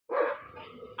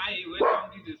Hi,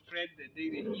 welcome. This is Fred the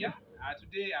Daily here.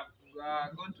 Today I've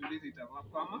gone to visit our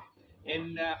farmer,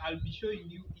 and I'll be showing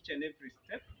you each and every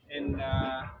step, and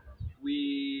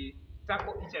we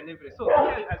tackle each and every. So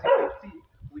here, as you can see,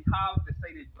 we have the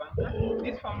silage bunker.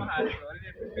 This farmer has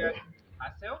already prepared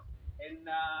herself, and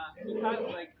he has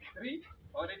like three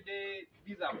already.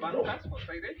 These are bunkers for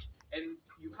silage, and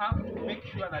you have to make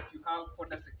sure that you have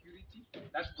further security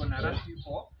that's gonna last you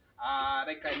for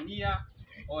like a year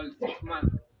or 6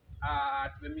 months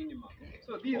at the minimum.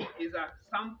 So this is a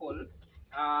sample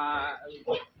uh,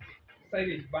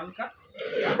 silage bunker.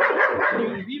 Yeah. And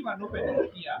you leave an opening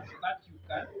here so that you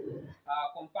can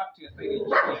compact your silage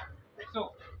here.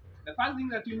 So the first thing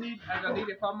that you need as a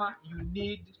dairy farmer, you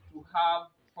need to have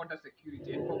fodder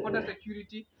security. And for fodder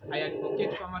security, I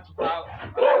advocate farmer to have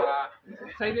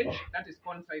silage that is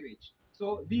corn silage.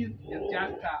 So this is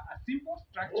just a simple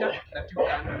structure that you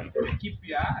can keep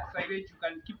your silage. You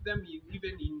can keep them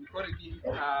even in corrugated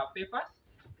papers.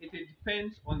 It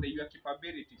depends on your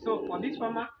capability. So for this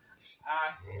farmer,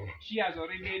 she has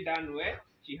already done well.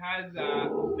 She has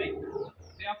like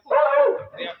therefore,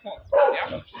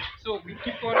 yeah. So we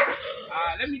keep on.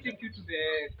 Let me take you to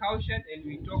the cow shed and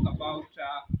we talk about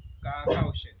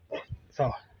cow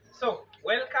shed. So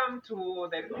welcome to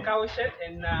the cow shed,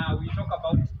 and we talk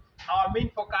about our main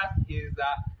focus is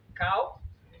cow.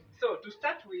 So to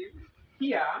start with,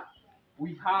 here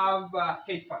we have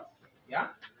heifers. Yeah,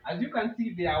 as you can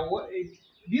see,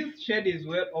 this shed is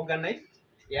well organized.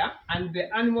 Yeah, and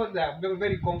the animals are very,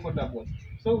 very comfortable.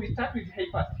 So we start with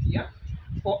heifers here.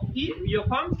 For your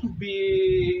farm to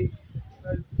be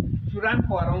to run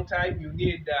for a long time, you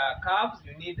need calves,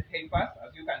 you need heifers,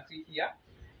 as you can see here.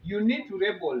 You need to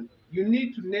label, you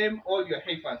need to name all your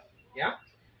heifers, yeah?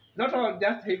 Not all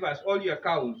just heifers, all your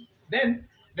cows. Then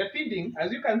the feeding,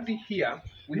 as you can see here,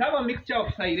 we have a mixture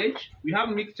of silage, we have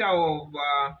a mixture of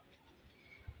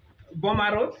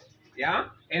bomber rods, yeah,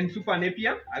 and super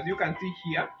napier, as you can see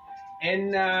here.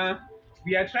 And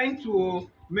we are trying to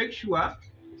make sure,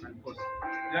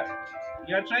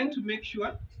 we are trying to make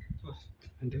sure,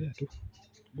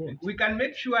 we can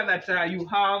make sure that you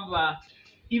have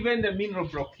even the mineral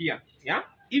block here, yeah.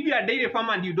 If you are a dairy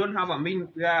farmer and you don't have a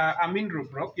mineral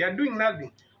block, you are doing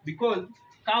nothing, because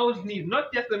cows need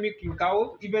not just the milking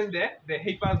cows, even the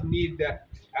heifers need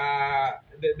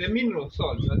the mineral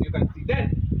salt, as you can see.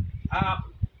 Then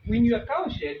in your cow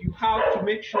shed, you have to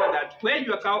make sure that where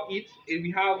your cow eats,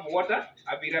 we have water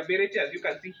availability, as you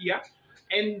can see here,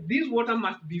 and this water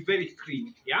must be very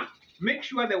clean. Yeah, make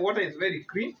sure the water is very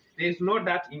clean. There is no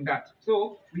dirt in that.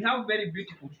 So we have very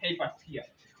beautiful heifers here.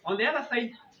 On the other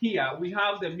side here, we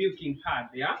have the milking herd.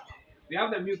 Yeah, we have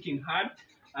the milking herd.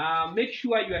 Make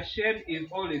sure your shed is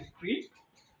always clean,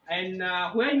 and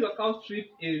where your cow strip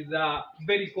is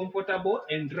very comfortable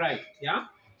and dry. Yeah,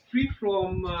 free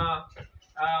from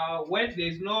wet. There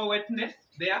is no wetness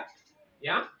there.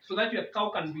 Yeah, so that your cow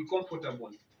can be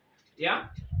comfortable. Yeah,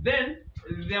 then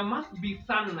there must be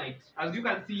sunlight. As you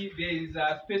can see, there is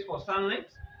a space for sunlight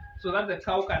so that the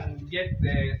cow can get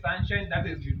the sunshine, that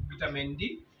is vitamin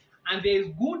D. And there is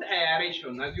good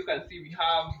aeration. As you can see, we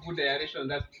have good aeration,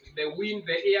 that the wind,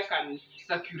 the air can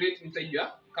circulate inside your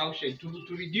cow shed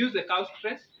to reduce the cow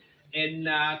stress, and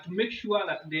to make sure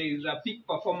that there is a peak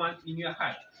performance in your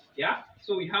herd. Yeah,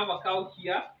 so we have a cow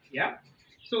here. Yeah,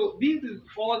 so this is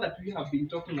all that we have been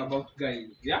talking about,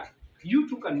 guys. Yeah, you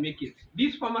too can make it.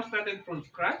 This farmer started from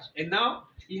scratch, and now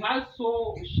she has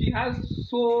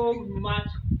so much.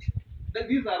 That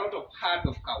these are a lot of herd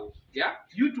of cows. Yeah,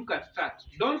 you too can start.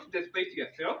 Don't despise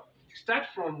yourself. Start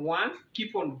from one.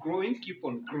 Keep on growing. Keep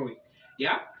on growing.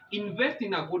 Yeah, invest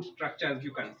in a good structure, as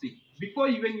you can see. Before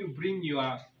even you bring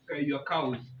your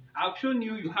cows, I've shown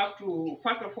you. You have to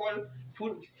first of all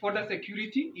further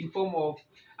security in form of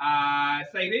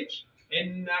silage,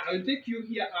 and I'll take you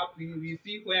here up. We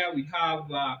see where we have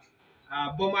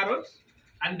bomber rods,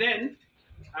 and then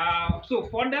so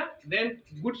fodder, then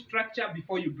good structure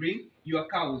before you bring your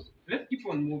cows. Let's keep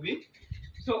on moving.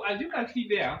 So as you can see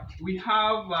there, we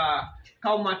have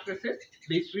cow mattresses.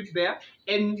 They strip there,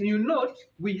 and you note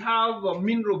we have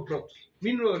mineral blocks,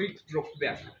 mineral rich blocks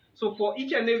there. So for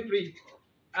each and every,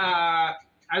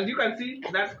 as you can see,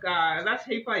 that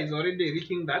heifer is already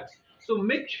reaching that. So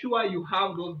make sure you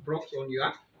have those blocks on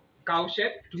your cow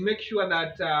shed to make sure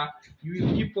that you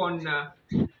will keep on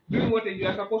doing what you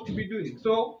are supposed to be doing.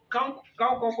 So cow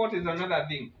comfort is another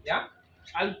thing. Yeah,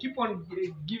 I'll keep on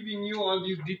giving you all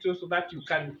these details so that you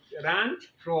can run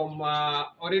from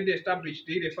already established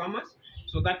dairy farmers,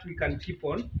 so that we can keep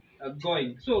on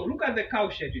going. So look at the cow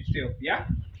shed itself. Yeah,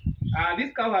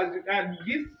 this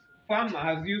farmer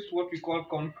has used what we call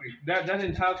concrete. That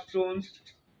doesn't have stones.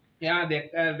 Yeah,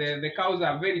 the cows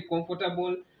are very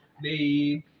comfortable.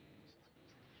 They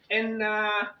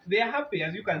they are happy,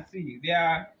 as you can see. They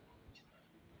are,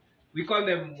 we call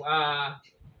them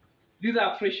these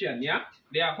are Frisian, yeah.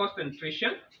 They are Holstein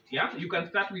Frisian, yeah. You can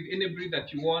start with any breed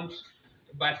that you want,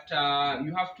 but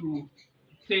you have to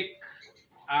take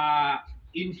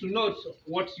into note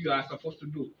what you are supposed to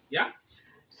do, yeah.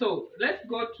 So let's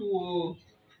go to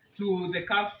the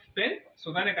calf pen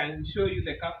so that I can show you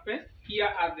the calf pen. Here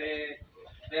are the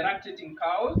lactating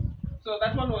cows. So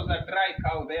that one was a dry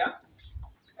cow there.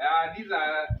 These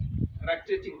are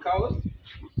lactating cows.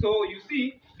 So you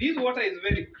see, this water is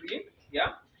very clean,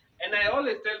 yeah. And I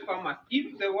always tell farmers,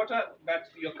 if the water that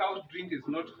your cows drink is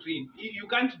not clean, you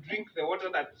can't drink the water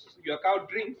that your cow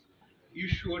drinks. You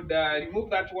should remove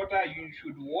that water. You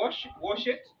should wash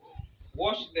it,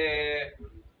 wash the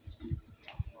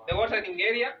watering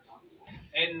area,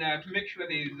 and to make sure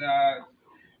there is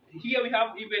here we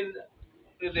have even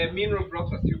the mineral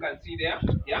blocks, as you can see there,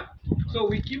 yeah. So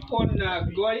we keep on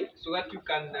going so that you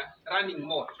can running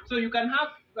more, so you can have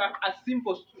a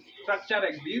simple structure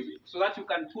like this so that you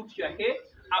can put your hay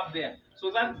up there,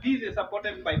 so that this is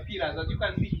supported by pillars. As you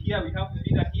can see here, we have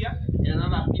pillar here and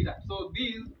another pillar, so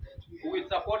these will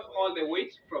support all the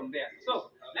weight from there.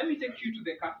 So let me take you to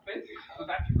the carpet so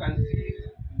that you can see.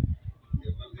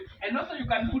 And also you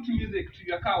can put music to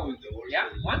your cows. Yeah.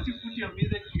 Once you put your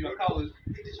music to your cows,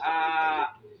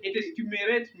 it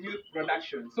stimulates milk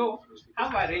production. So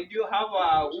have a radio, have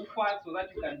a woofer so that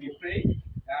you can be playing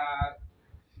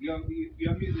your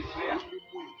music there.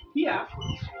 Here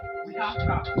we have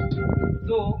cows.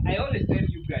 So I always tell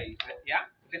you guys, yeah,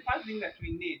 the first thing that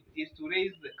we need is to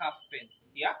raise the calf pen.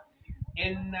 Yeah,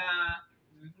 and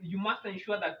you must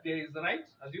ensure that there is right,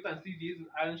 as you can see, this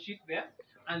iron sheet there,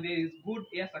 and there is good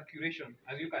air circulation,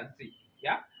 as you can see.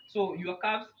 Yeah, so your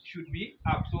calves should be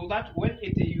up so that when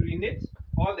it urinates,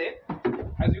 all the,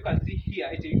 as you can see here,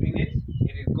 it urinates,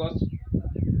 it goes.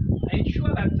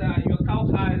 Ensure that your calf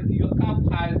has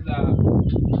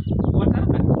water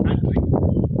and drink,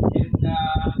 and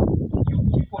you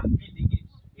keep on feeding it.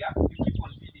 Yeah, you keep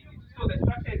on feeding it. So the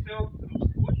structure itself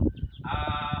looks good.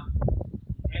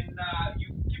 And you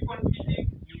keep on feeding,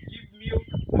 you give milk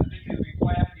as it is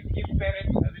required, you give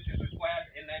pellets as it is required,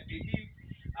 and I believe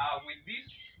with these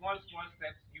small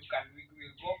steps, we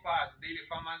will go far as dairy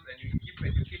farmers, and we keep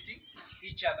educating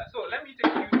each other. So let me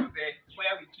take you to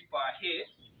where we keep our hay.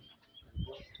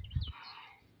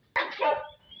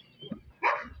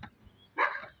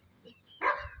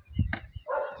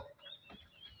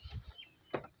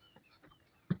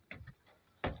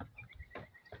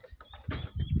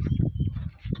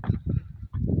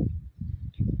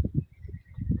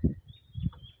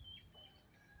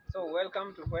 So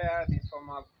welcome to where this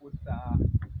farmer puts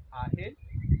our hay.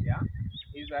 Yeah,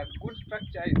 it's a good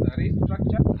structure, it's a raised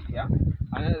structure. Yeah,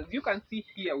 and as you can see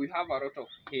here, we have a lot of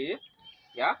hay.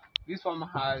 Yeah, this farmer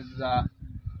has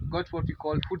got what we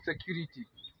call food security,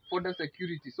 fodder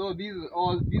security. So these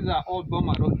are all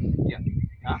bomber rods here.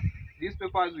 Yeah, these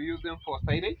papers we use them for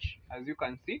silage, as you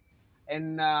can see.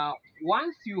 And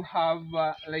once you have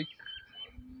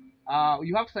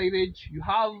you have silage, you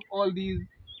have all these,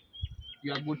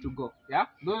 you are good to go. Yeah,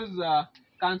 those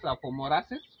cans are for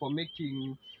molasses, for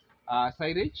making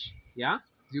silage. Yeah,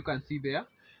 as you can see there.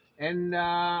 And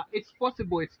it's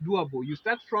possible, it's doable. You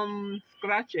start from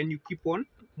scratch and you keep on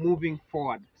moving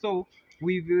forward. So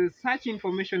with such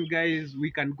information, guys, we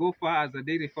can go far as a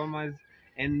dairy farmers.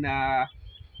 And I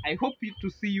hope to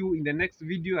see you in the next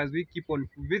video as we keep on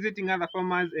visiting other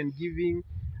farmers and giving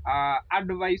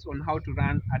advice on how to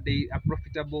run a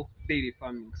profitable dairy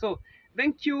farming. So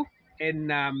thank you, and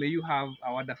may you have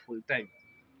a wonderful time.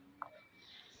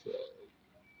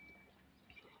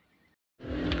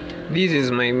 This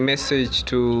is my message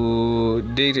to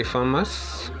dairy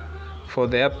farmers for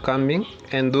the upcoming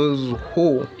and those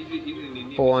who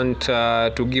want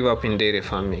to give up in dairy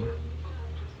farming.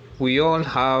 We all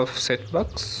have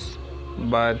setbacks,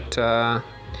 but the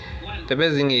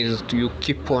best thing is you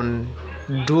keep on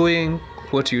doing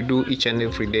what you do each and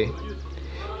every day.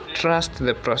 Trust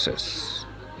the process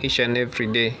each and every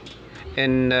day,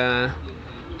 and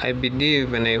I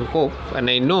believe and I hope and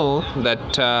I know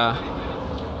that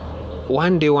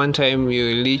one day, one time, you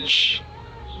will reach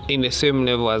in the same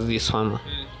level as this farmer.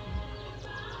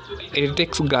 It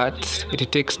takes guts,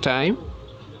 it takes time,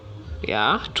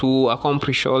 yeah, to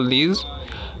accomplish all these.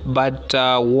 But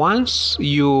once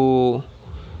you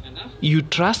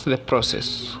trust the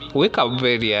process, wake up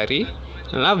very early,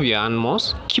 love your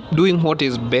animals, keep doing what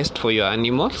is best for your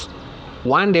animals.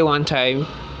 One day, one time,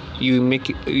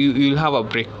 you'll have a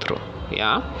breakthrough,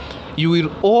 yeah. you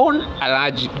will own a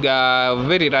large,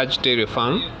 very large dairy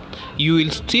farm. You will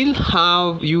still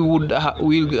have, will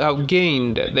have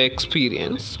gained the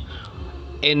experience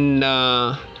and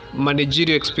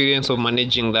managerial experience of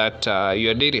managing that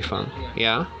your dairy farm.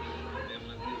 Yeah.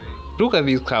 Look at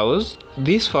these cows.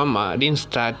 This farmer didn't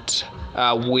start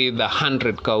with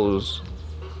 100 cows.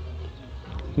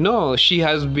 No, she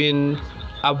has been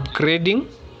upgrading,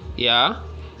 yeah,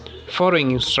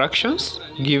 following instructions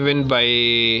given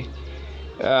by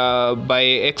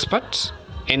experts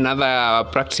and other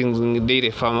practicing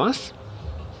dairy farmers.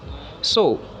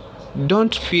 So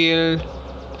don't feel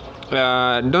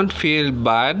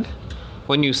bad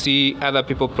when you see other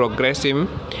people progressing,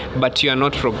 but you are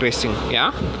not progressing.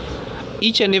 Yeah.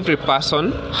 Each and every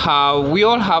person we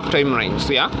all have timelines.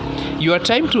 Yeah. Your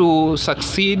time to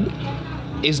succeed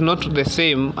is not the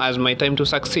same as my time to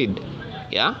succeed.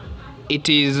 Yeah. It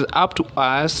is up to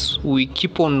us. We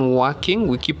keep on working.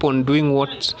 We keep on doing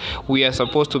what we are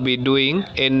supposed to be doing,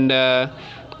 and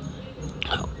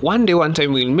one day, one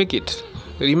time, we'll make it.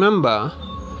 Remember,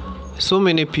 so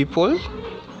many people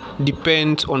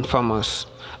depend on farmers.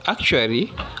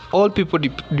 Actually, all people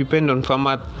depend on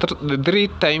farmers 3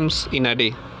 times in a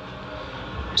day.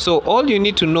 So all you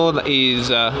need to know is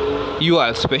you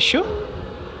are special.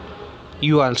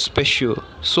 You are special.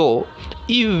 So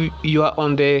if you are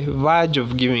on the verge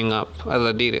of giving up as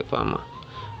a dairy farmer,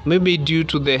 maybe due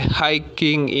to the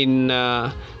hiking in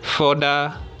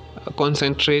fodder,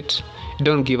 concentrate,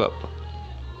 don't give up.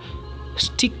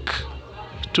 Stick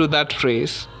to that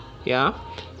race. Yeah.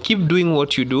 Keep doing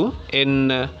what you do,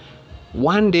 and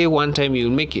one day, one time,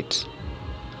 you'll make it.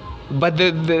 But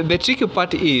the tricky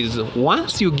part is,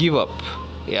 once you give up,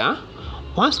 yeah,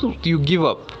 once you give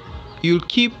up, you'll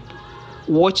keep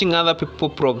watching other people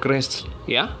progress.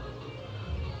 Yeah.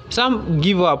 Some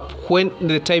give up when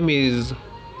the time is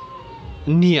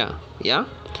near. Yeah.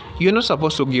 You're not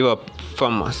supposed to give up,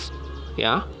 farmers.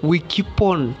 Yeah. We keep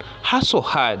on hustle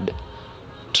hard.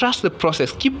 Trust the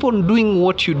process. Keep on doing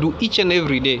what you do each and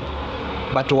every day.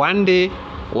 But one day,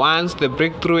 once the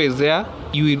breakthrough is there,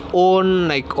 you will own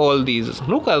like all these.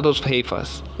 Look at those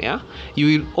papers. Yeah.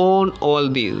 You will own all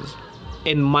these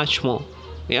and much more.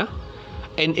 Yeah.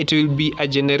 And it will be a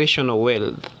generational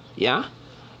wealth. Yeah.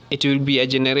 It will be a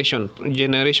generation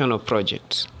of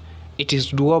projects. It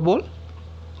is doable.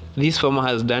 This farmer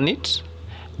has done it.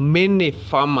 Many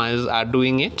farmers are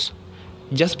doing it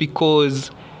just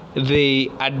because they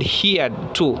adhered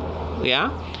to, yeah,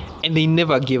 and they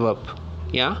never give up.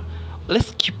 Yeah.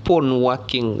 Let's keep on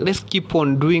working. Let's keep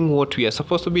on doing what we are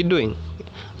supposed to be doing.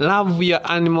 Love your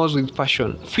animals with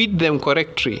passion. Feed them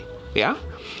correctly. Yeah.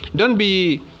 Don't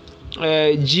be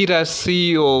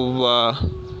jealousy of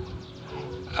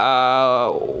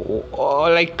or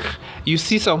like you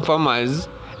see some farmers,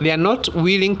 they are not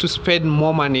willing to spend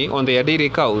more money on their dairy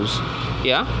cows.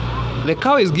 Yeah. The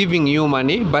cow is giving you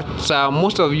money, but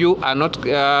most of you are not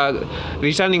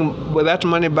returning that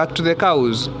money back to the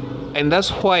cows. And that's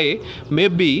why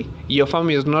maybe your farm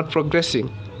is not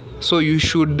progressing. So you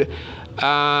should,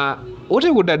 what I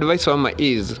would advise farmer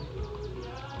is,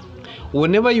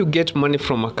 whenever you get money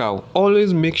from a cow,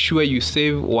 always make sure you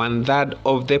save 1/3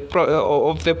 of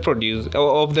the produce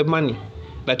or of the money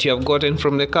that you have gotten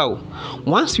from the cow.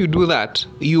 Once you do that,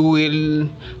 you will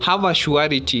have a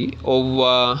surety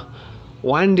of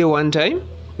one day, one time,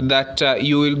 that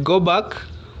you will go back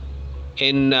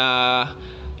and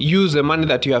use the money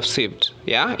that you have saved.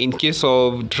 Yeah. In case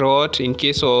of drought, in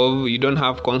case of you don't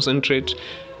have concentrate.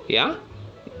 Yeah.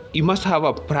 You must have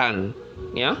a plan.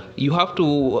 Yeah. You have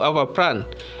to have a plan,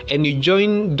 and you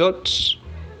join dots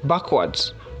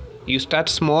backwards. You start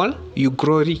small, you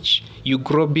grow rich, you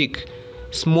grow big,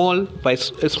 small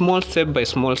step by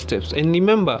small steps. And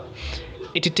remember,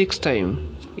 it takes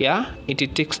time. Yeah.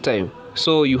 It takes time.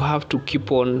 So you have to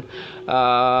keep on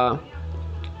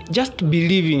just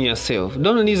believe in yourself.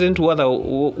 Don't listen to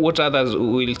what others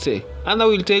will say. Others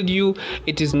will tell you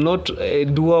it is not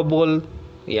doable.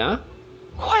 Yeah.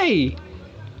 Why?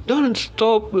 Don't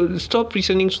stop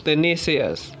listening to the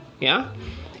naysayers. Yeah.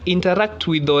 Interact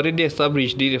with the already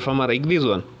established dairy farmer like this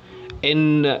one,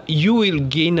 and you will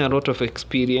gain a lot of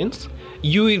experience.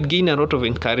 You will gain a lot of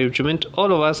encouragement.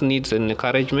 All of us needs an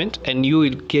encouragement, and you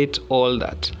will get all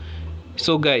that.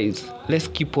 So guys, let's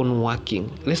keep on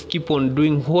working. Let's keep on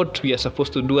doing what we are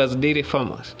supposed to do as dairy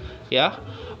farmers. Yeah.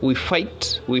 We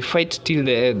fight till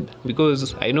the end,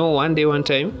 because I know one day, one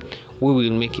time, we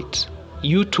will make it.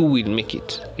 You too will make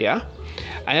it. Yeah.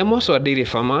 I am also a dairy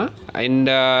farmer, and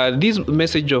this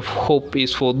message of hope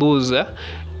is for those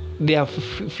they are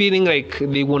feeling like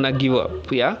they wanna give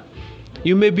up. Yeah.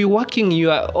 You may be working,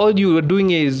 all you are doing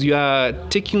is you are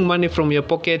taking money from your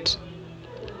pocket,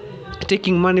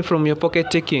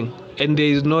 and there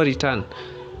is no return.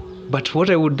 But what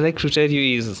I would like to tell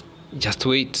you is just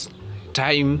wait.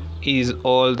 Time is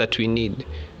all that we need.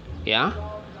 Yeah?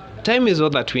 Time is all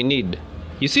that we need.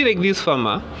 You see, like this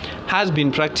farmer has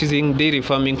been practicing dairy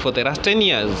farming for the last 10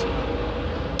 years.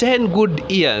 10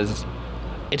 good years.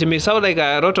 It may sound like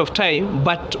a lot of time,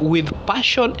 but with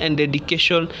passion and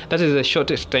dedication, that is the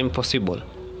shortest time possible.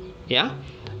 Yeah?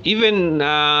 Even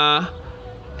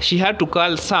she had to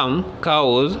cull some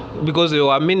cows because there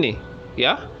were many.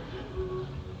 Yeah?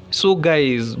 So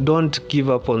guys, don't give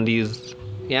up on this.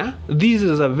 Yeah? This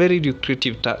is a very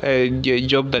lucrative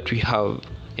job that we have.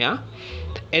 Yeah?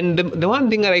 And the one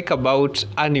thing I like about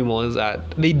animals are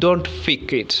they don't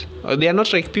fake it. They are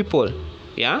not like people.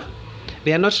 Yeah?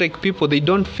 They are not like people. They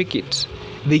don't fake it.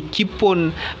 They keep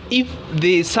on. If there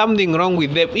is something wrong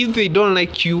with them, if they don't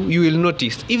like you, you will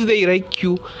notice. If they like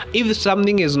you, if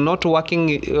something is not working,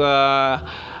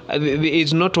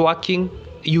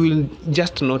 you will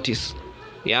just notice.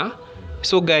 Yeah?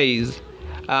 So guys,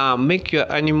 make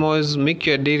your animals, make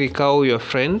your dairy cow your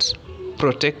friends.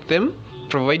 Protect them,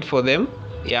 provide for them.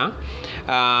 Yeah,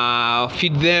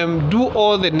 feed them, do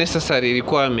all the necessary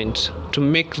requirements to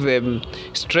make them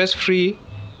stress-free,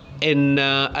 and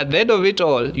at the end of it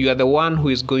all, you are the one who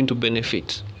is going to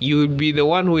benefit. You will be the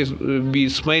one who will be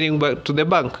smiling back to the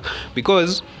bank,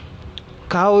 because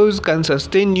cows can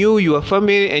sustain you, your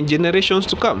family, and generations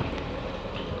to come.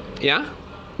 Yeah,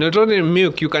 not only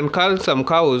milk, you can cull some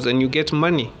cows and you get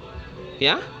money.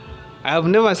 Yeah, I have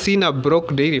never seen a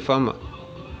broke dairy farmer,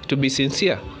 to be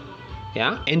sincere.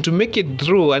 Yeah, and to make it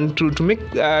through and to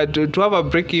have a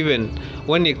break even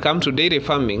when it comes to dairy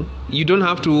farming, you don't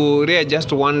have to rear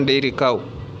just one dairy cow.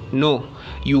 No,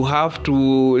 you have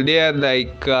to rear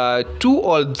like 2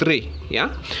 or 3.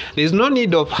 Yeah, there's no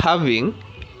need of having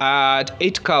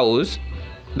 8 cows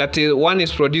that is, one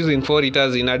is producing 4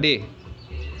 liters in a day.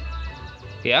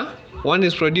 Yeah, one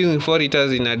is producing 4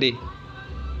 liters in a day.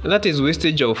 That is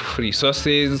wastage of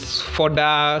resources,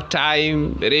 fodder,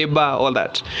 time, labor, all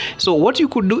that. So what you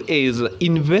could do is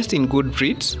invest in good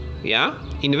breeds. Yeah,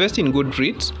 invest in good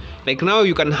breeds. Like now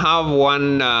you can have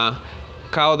one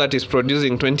cow that is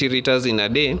producing 20 liters in a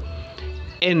day,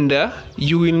 and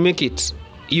you will make it.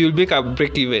 You will make a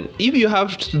break even. If you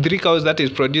have 3 cows that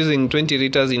is producing 20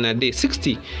 liters in a day,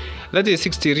 60, that is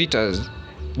 60 liters.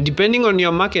 Depending on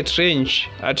your market range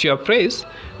at your price,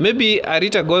 maybe a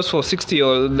liter goes for 60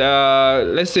 or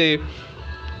let's say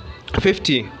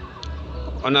 50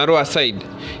 on a raw side.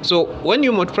 So when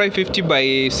you multiply 50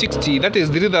 by 60, that is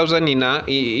 3,000 in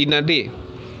a day.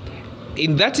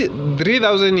 In that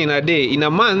 3,000 in a day, in a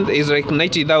month is like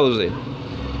 90,000.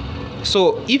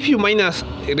 So if you minus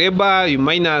labor, you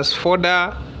minus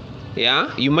fodder,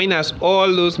 yeah, you minus all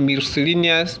those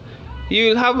miscellaneous, you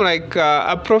will have like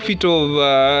a profit of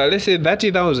let's say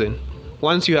 30,000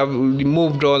 once you have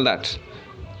removed all that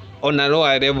on a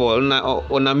lower level,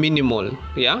 on a minimal.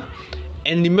 Yeah,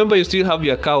 and remember, you still have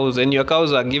your cows, and your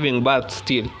cows are giving birth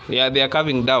still. Yeah, they are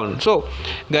calving down. So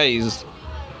guys,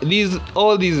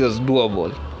 all this is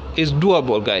doable. It's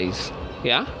doable, guys.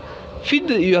 Yeah, feed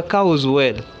your cows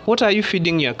well. What are you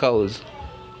feeding your cows?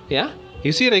 Yeah,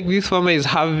 you see, like this farmer is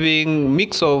having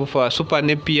mix of super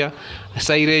napier,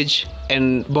 silage,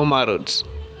 and boma rods.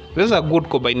 This is a good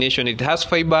combination. It has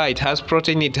fiber, it has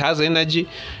protein, it has energy.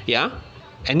 Yeah,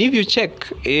 and if you check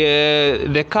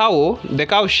the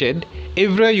cow shed,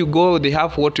 everywhere you go, they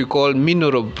have what we call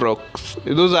mineral blocks.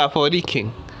 Those are for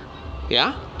leaking.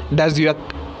 Yeah, does your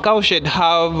cow shed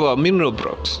have mineral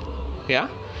blocks? Yeah,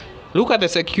 look at the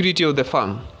security of the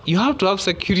farm. You have to have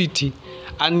security,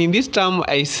 and in this term,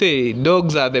 I say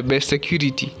dogs are the best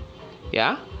security.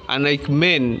 Yeah, and like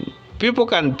men, people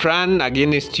can plan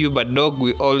against you, but dog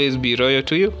will always be loyal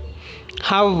to you.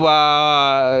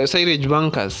 Have silage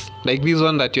bunkers like this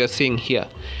one that you are seeing here.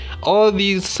 All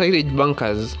these silage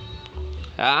bunkers,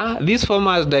 this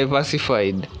farmer has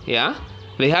diversified. Yeah,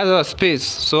 they have a space,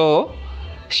 so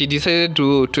she decided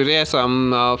to rear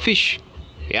some fish.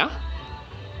 Yeah,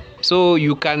 so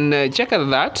you can check at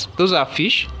that. Those are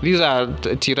fish. These are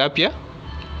tilapia.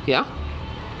 Yeah.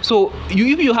 So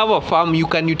if you have a farm, you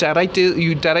can utilize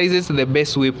it the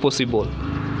best way possible.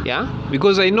 Yeah,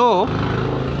 because I know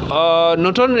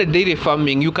not only dairy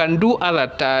farming, you can do other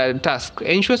tasks.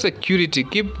 Ensure security,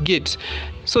 keep gates.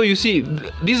 So you see,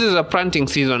 this is a planting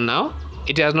season now.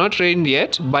 It has not rained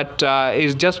yet, but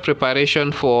it's just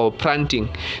preparation for planting.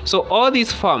 So all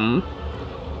this farm,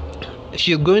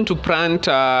 she's going to plant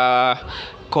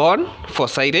corn for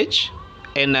silage,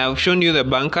 and I've shown you the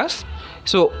bunkers.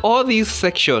 So all these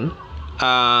section,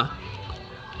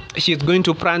 she's going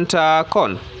to plant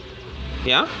corn.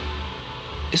 Yeah,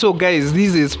 so guys,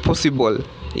 this is possible.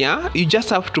 Yeah, you just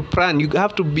have to plan. You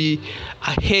have to be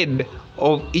ahead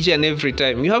of each and every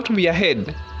time. You have to be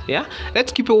ahead. Yeah,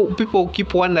 let's people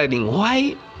keep wondering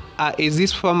why is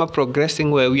this farmer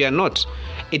progressing where we are not.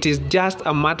 It is just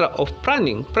a matter of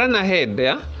planning. Plan ahead.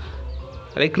 Yeah,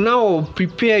 like now,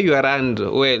 prepare your land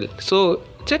well. So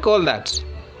check all that.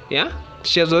 Yeah,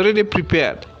 she has already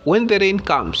prepared. When the rain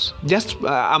comes, just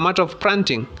a matter of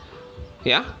planting.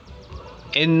 Yeah,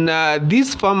 and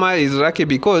this farmer is lucky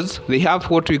because they have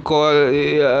what we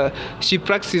call she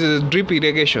practices drip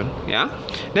irrigation. Yeah,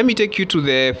 let me take you to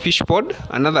the fish pond,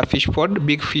 another fish pond,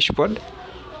 big fish pond.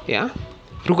 Yeah,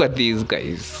 look at these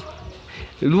guys.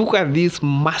 Look at this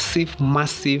massive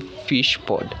fish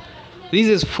pond. This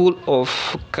is full of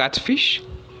catfish.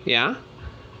 Yeah,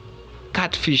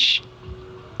 catfish.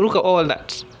 Look at all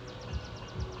that.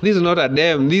 This is not a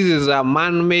dam. This is a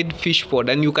man-made fish pond,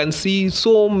 and you can see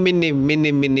so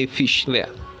many fish there.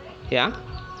 Yeah,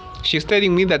 she's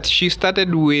telling me that she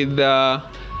started with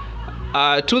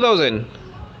 2,000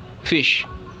 fish,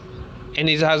 and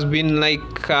it has been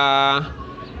like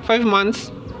 5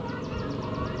 months.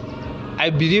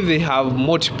 I believe they have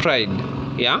multiplied.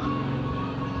 Yeah,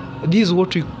 this is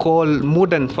what we call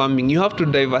modern farming. You have to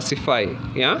diversify.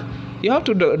 Yeah, you have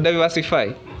to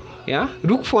diversify. Yeah,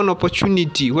 look for an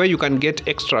opportunity where you can get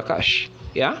extra cash.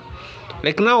 Yeah,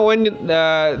 like now when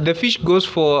the fish goes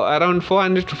for around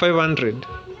 400 to 500,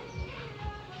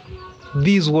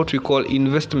 this is what we call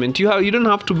investment. You don't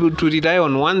have to rely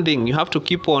on one thing. You have to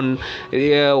keep on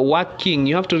working.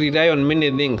 You have to rely on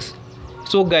many things.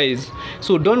 So guys,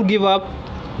 so don't give up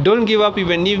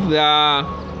even if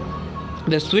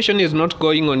the situation is not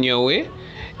going on your way.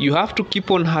 You have to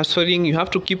keep on hustling. You have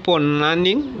to keep on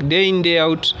learning day in, day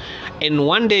out, and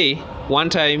one day, one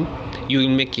time, you will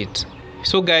make it.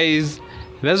 So guys,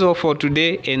 that's all for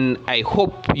today, and I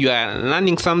hope you are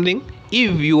learning something.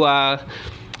 If you are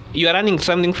learning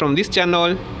something from this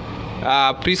channel,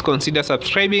 please consider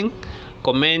subscribing,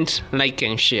 comment, like,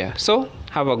 and share. So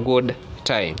have a good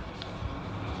time.